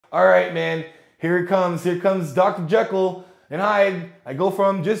All right, man, here it comes. Here comes Dr. Jekyll and Hyde. I go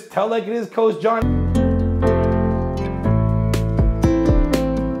from just tell like it is, Coach John.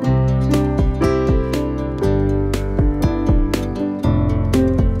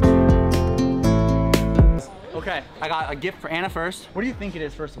 Okay, I got a gift for Anna first. What do you think it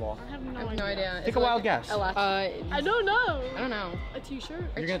is, first of all? I have no idea. Take a wild guess. I don't know. I don't know. A t-shirt?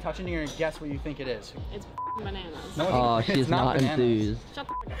 You're gonna touch it and you're gonna guess what you think it is. It's bananas. No, oh, she's not enthused. Shut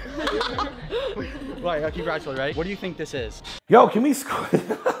the up. Right, congratulations, right? What do you think this is? Yo, can we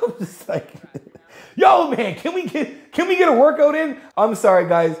I'm just like, yo, man, can we get a workout in? I'm sorry,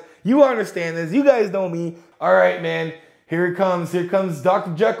 guys. You understand this. You guys know me. All right, man. Here it comes. Here comes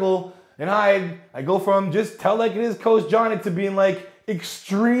Dr. Jekyll and Hyde. I go from just tell like it is, Coach Johnny, to being like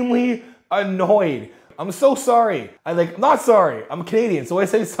extremely annoyed. I'm so sorry. I'm not sorry. I'm Canadian, so I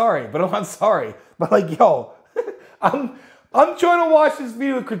say sorry, but I'm not sorry. But like, yo, I'm trying to watch this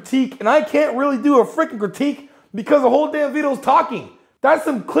video critique, and I can't really do a freaking critique because the whole damn video is talking. That's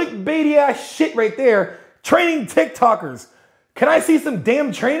some clickbaity ass shit right there. Training TikTokers. Can I see some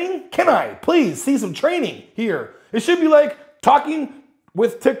damn training? Can I please see some training here? It should be like talking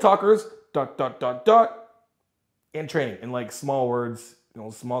with TikTokers, ... and training in like small words, you know,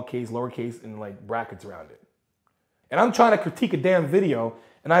 small case, lowercase, and like brackets around it. And I'm trying to critique a damn video,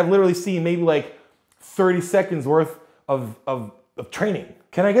 and I've literally seen maybe like 30 seconds worth of training.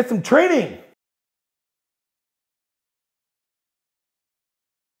 Can I get some training?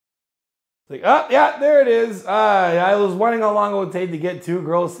 Like, oh, yeah, there it is. I was wondering how long it would take to get two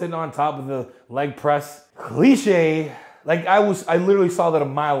girls sitting on top of the leg press. Cliche. Like, I literally saw that a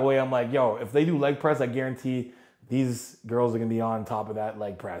mile away. I'm like, yo, if they do leg press, I guarantee these girls are gonna be on top of that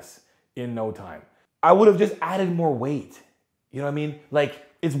leg press in no time. I would have just added more weight. You know what I mean? Like,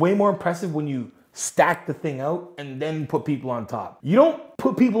 it's way more impressive when you stack the thing out and then put people on top. You don't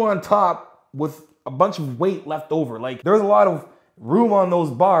put people on top with a bunch of weight left over. Like, there's a lot of room on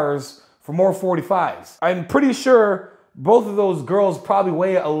those bars for more 45s. I'm pretty sure both of those girls probably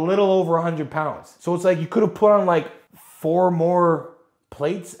weigh a little over 100 pounds. So it's like you could have put on like 4 more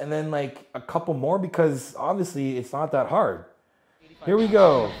plates and then like a couple more, because obviously it's not that hard. Here we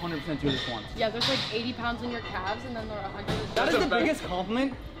go. 100% do this once. Yeah, there's like 80 pounds in your calves and then there are 100. That is the biggest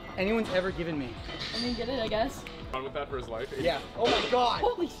compliment anyone's ever given me. I mean, get it, I guess. On with that for his life. Yeah. Oh my god.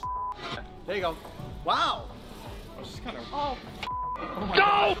 Holy There you go. Wow. I was just kind of... Oh. Oh my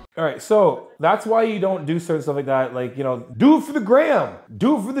god. All right, so that's why you don't do certain stuff like that. Like, you know, do it for the gram,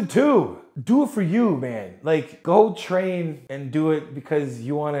 do it for the tube, do it for you, man. Like, go train and do it because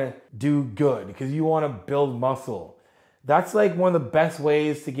you want to do good, because you want to build muscle. That's like one of the best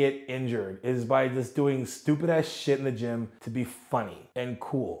ways to get injured, is by just doing stupid ass shit in the gym to be funny and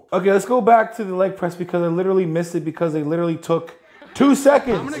cool. Okay, let's go back to the leg press because I literally missed it because they literally took 2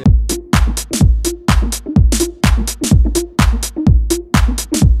 seconds.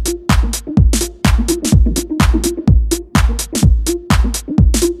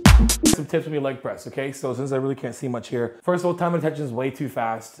 Tips with your leg press, okay? So since I really can't see much here, first of all, time and attention is way too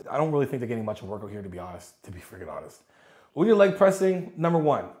fast. I don't really think they're getting much of a workout here, to be honest, to be freaking honest. When you're leg pressing, number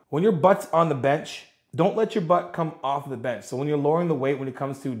one, when your butt's on the bench, don't let your butt come off the bench. So when you're lowering the weight, when it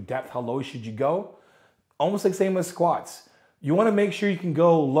comes to depth, how low should you go? Almost like same as squats. You wanna make sure you can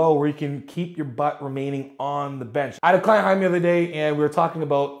go low where you can keep your butt remaining on the bench. I had a client behind me the other day and we were talking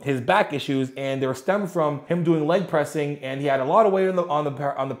about his back issues, and they were stemming from him doing leg pressing, and he had a lot of weight on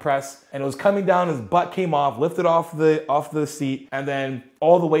the press, and it was coming down, his butt came off, lifted off the seat, and then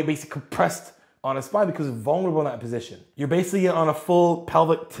all the weight basically compressed on his spine because it's vulnerable in that position. You're basically on a full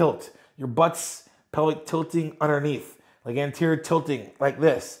pelvic tilt. Your butt's pelvic tilting underneath, like anterior tilting like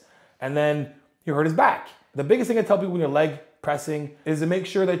this, and then you hurt his back. The biggest thing I tell people when you're leg pressing is to make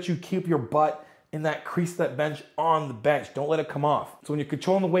sure that you keep your butt in that crease, that bench, on the bench. Don't let it come off. So when you're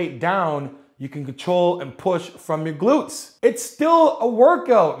controlling the weight down, you can control and push from your glutes. It's still a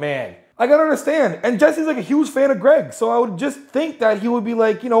workout, man. I gotta understand. And Jesse's like a huge fan of Greg, so I would just think that he would be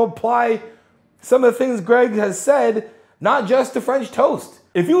like, you know, apply some of the things Greg has said, not just to French toast.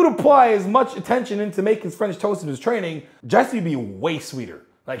 If he would apply as much attention into making his French toast in his training, Jesse would be way sweeter.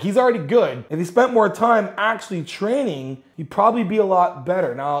 Like, he's already good. If he spent more time actually training, he'd probably be a lot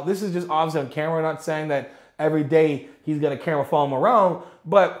better. Now, this is just obviously on camera. I'm not saying that every day he's gonna camera follow him around,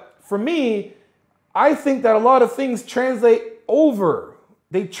 but for me, I think that a lot of things translate over.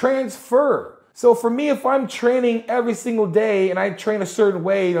 They transfer. So for me, if I'm training every single day and I train a certain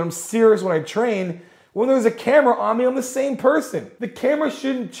way and I'm serious when I train, when there's a camera on me, I'm the same person. The camera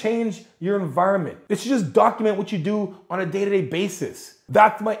shouldn't change your environment. It should just document what you do on a day-to-day basis.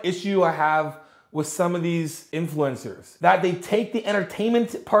 That's my issue I have with some of these influencers, that they take the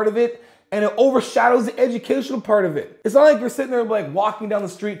entertainment part of it and it overshadows the educational part of it. It's not like you're sitting there like walking down the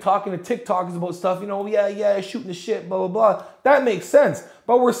street talking to TikTokers about stuff, you know, yeah, shooting the shit, blah, blah, blah. That makes sense.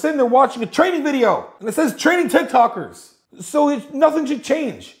 But we're sitting there watching a training video and it says training TikTokers. So nothing should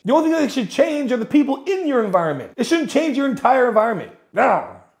change. The only thing that should change are the people in your environment. It shouldn't change your entire environment.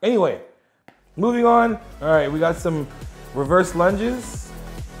 Anyway, moving on. All right, we got some reverse lunges.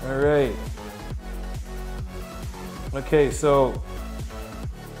 All right. Okay, so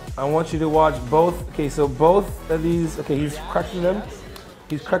I want you to watch both. Okay, so both of these, okay, he's correcting them.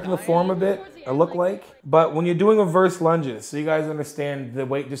 He's correcting the form a bit, it look like. But when you're doing reverse lunges, so you guys understand the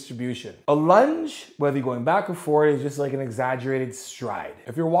weight distribution. A lunge, whether you're going back or forward, is just like an exaggerated stride.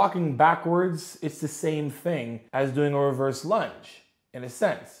 If you're walking backwards, it's the same thing as doing a reverse lunge, in a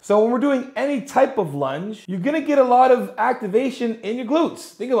sense. So when we're doing any type of lunge, you're gonna get a lot of activation in your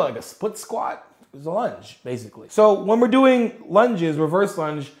glutes. Think about like a split squat. It's a lunge, basically. So when we're doing lunges, reverse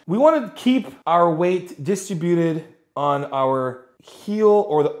lunge, we want to keep our weight distributed on our heel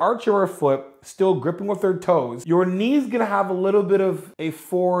or the arch of our foot, still gripping with our toes. Your knee's gonna have a little bit of a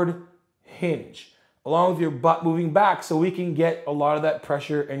forward hinge, along with your butt moving back so we can get a lot of that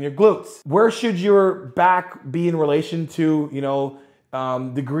pressure in your glutes. Where should your back be in relation to, you know,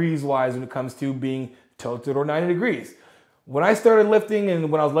 degrees-wise when it comes to being tilted or 90 degrees? When I started lifting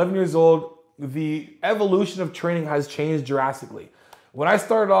and when I was 11 years old, the evolution of training has changed drastically. When I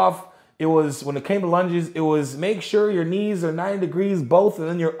started off, it was, when it came to lunges, it was make sure your knees are 90 degrees both and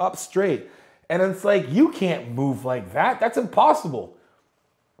then you're up straight. And it's like, you can't move like that. That's impossible.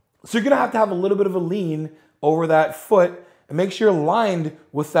 So you're gonna have a little bit of a lean over that foot and make sure you're aligned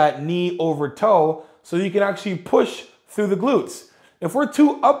with that knee over toe so you can actually push through the glutes. If we're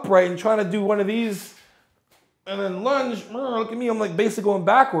too upright and trying to do one of these and then lunge, look at me, I'm like basically going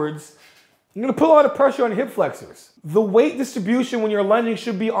backwards. You're gonna put a lot of pressure on your hip flexors. The weight distribution when you're lunging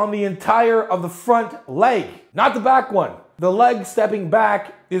should be on the entire of the front leg, not the back one. The leg stepping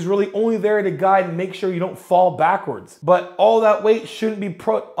back is really only there to guide and make sure you don't fall backwards. But all that weight shouldn't be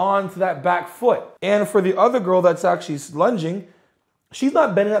put onto that back foot. And for the other girl that's actually lunging, she's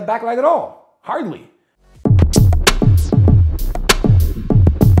not bending that back leg at all, hardly.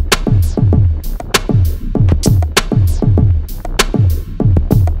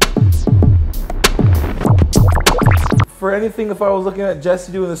 For anything, if I was looking at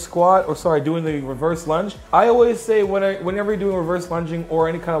Jesse doing the squat, or sorry, doing the reverse lunge, I always say whenever you're doing reverse lunging or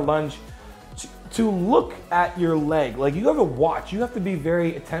any kind of lunge, to look at your leg. Like you have to watch, you have to be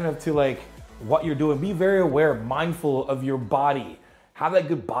very attentive to like what you're doing. Be very aware, mindful of your body. Have that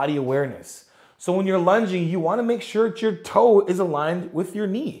good body awareness. So when you're lunging, you want to make sure that your toe is aligned with your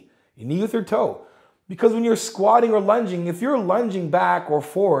knee with your toe. Because when you're squatting or lunging, if you're lunging back or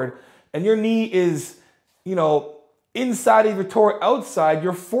forward and your knee is, you know, inside of your toe or outside,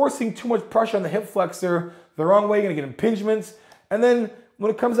 you're forcing too much pressure on the hip flexor the wrong way, you're gonna get impingements. And then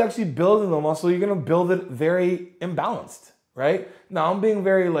when it comes to actually building the muscle, you're gonna build it very imbalanced, right? Now I'm being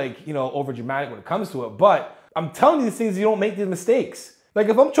very like, you know, over dramatic when it comes to it, but I'm telling you these things, you don't make these mistakes. Like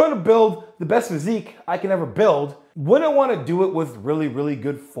if I'm trying to build the best physique I can ever build, wouldn't want to do it with really, really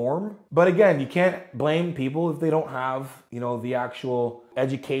good form. But again, you can't blame people if they don't have, you know, the actual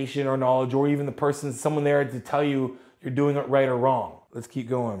education or knowledge, or even the person, someone there to tell you you're doing it right or wrong. Let's keep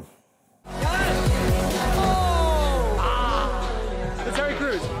going. It's Harry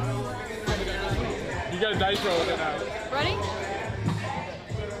Cruz. You got a dice roll with it now. Ready?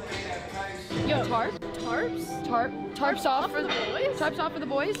 Yo, tarps off for the boys. Tarps off for the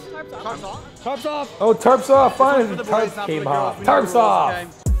boys. Tarps off. Tops off. Oh, tarps off, fine. The tarps came off. Tarps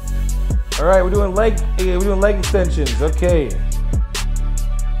off. All right, we're doing leg extensions. Okay.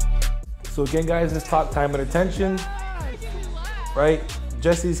 So again, guys, this top time and attention, right?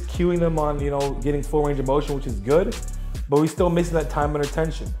 Jesse's cueing them on, you know, getting full range of motion, which is good, but we're still missing that time and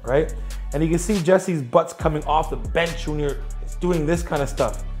attention, right? And you can see Jesse's butt's coming off the bench when you're doing this kind of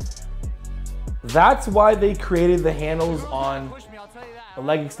stuff. That's why they created the handles on the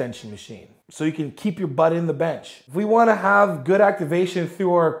leg extension machine, so you can keep your butt in the bench. If we want to have good activation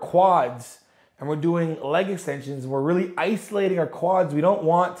through our quads and we're doing leg extensions, we're really isolating our quads. We don't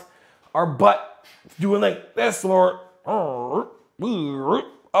want our butt doing like this or up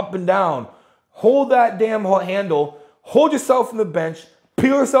and down. Hold that damn handle, hold yourself from the bench,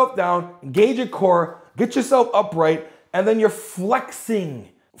 peel yourself down, engage your core, get yourself upright, and then you're flexing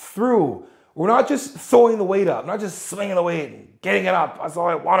through. We're not just throwing the weight up, not just swinging the weight and getting it up. That's all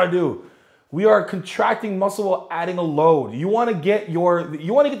I want to do. We are contracting muscle while adding a load. You want to get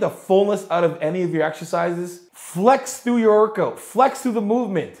the fullness out of any of your exercises. Flex through your workout, flex through the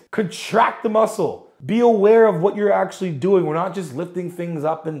movement, contract the muscle. Be aware of what you're actually doing. We're not just lifting things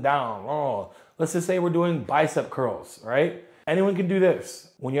up and down. Oh, let's just say we're doing bicep curls, right? Anyone can do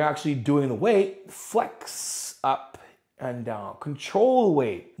this. When you're actually doing the weight, flex up and down. Control the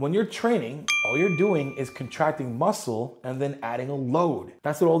weight. When you're training, all you're doing is contracting muscle and then adding a load.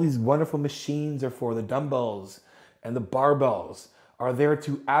 That's what all these wonderful machines are for. The dumbbells and the barbells are there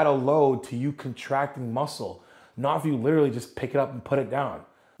to add a load to you contracting muscle, not if you literally just pick it up and put it down.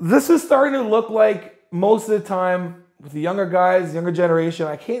 This is starting to look like most of the time with the younger guys, younger generation.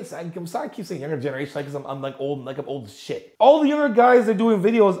 I'm sorry I keep saying younger generation because I'm old as shit. All the younger guys that are doing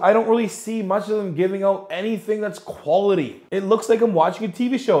videos, I don't really see much of them giving out anything that's quality. It looks like I'm watching a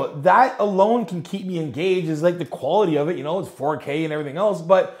TV show. That alone can keep me engaged, is like the quality of it, you know, it's 4K and everything else.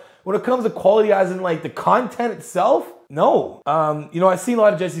 But when it comes to quality as in like the content itself, no. You know, I've seen a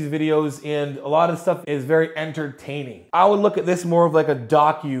lot of Jesse's videos and a lot of stuff is very entertaining. I would look at this more of like a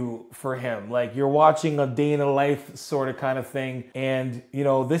docu for him. Like you're watching a day in a life sort of kind of thing. And you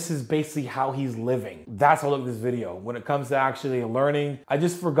know, this is basically how he's living. That's how I look at this video. When it comes to actually learning, I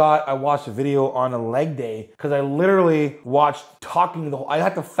just forgot I watched a video on a leg day because I literally watched talking I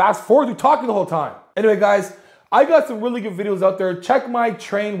had to fast forward through talking the whole time. Anyway, guys, I got some really good videos out there. Check my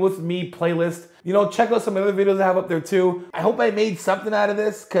Train With Me playlist. You know, check out some other videos I have up there too. I hope I made something out of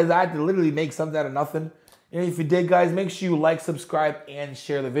this because I had to literally make something out of nothing. And if you did, guys, make sure you like, subscribe, and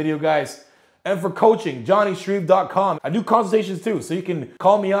share the video, guys. And for coaching, johnnyshreve.com. I do consultations too, so you can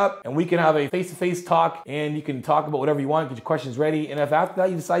call me up and we can have a face-to-face talk and you can talk about whatever you want, get your questions ready. And if after that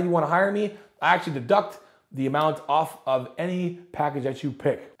you decide you want to hire me, I actually deduct the amount off of any package that you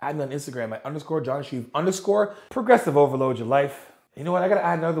pick. Add me on Instagram at _JohnShreve_ progressive overload your life. You know what? I gotta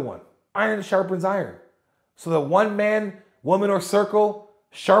add another one. Iron sharpens iron. So that one man, woman, or circle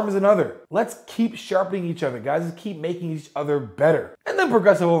sharpens another. Let's keep sharpening each other, guys. Let's keep making each other better. And then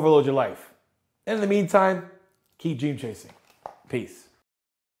progressive overload your life. And in the meantime, keep dream chasing. Peace.